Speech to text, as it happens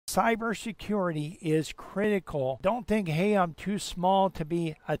Cybersecurity is critical. Don't think, hey, I'm too small to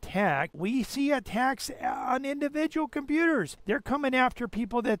be attacked. We see attacks on individual computers. They're coming after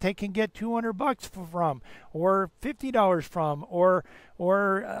people that they can get $200 from, or $50 from, or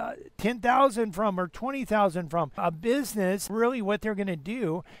 10,000 from, or 20,000 from. A business, really what they're going to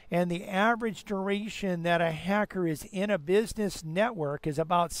do, and the average duration that a hacker is in a business network is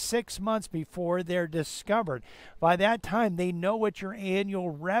about 6 months before they're discovered. By that time, they know what your annual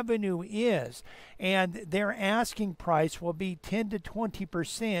revenue is, and their asking price will be 10 to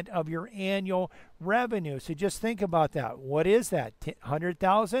 20% of your annual revenue. So just think about that. What is that?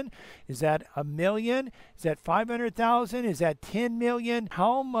 100,000? Is that a million? Is that 500,000? Is that 10 million?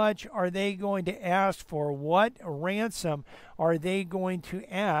 How much are they going to ask for? What ransom are they going to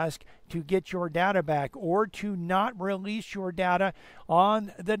ask to get your data back, or to not release your data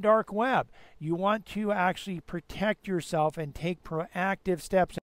on the dark web? You want to actually protect yourself and take proactive steps.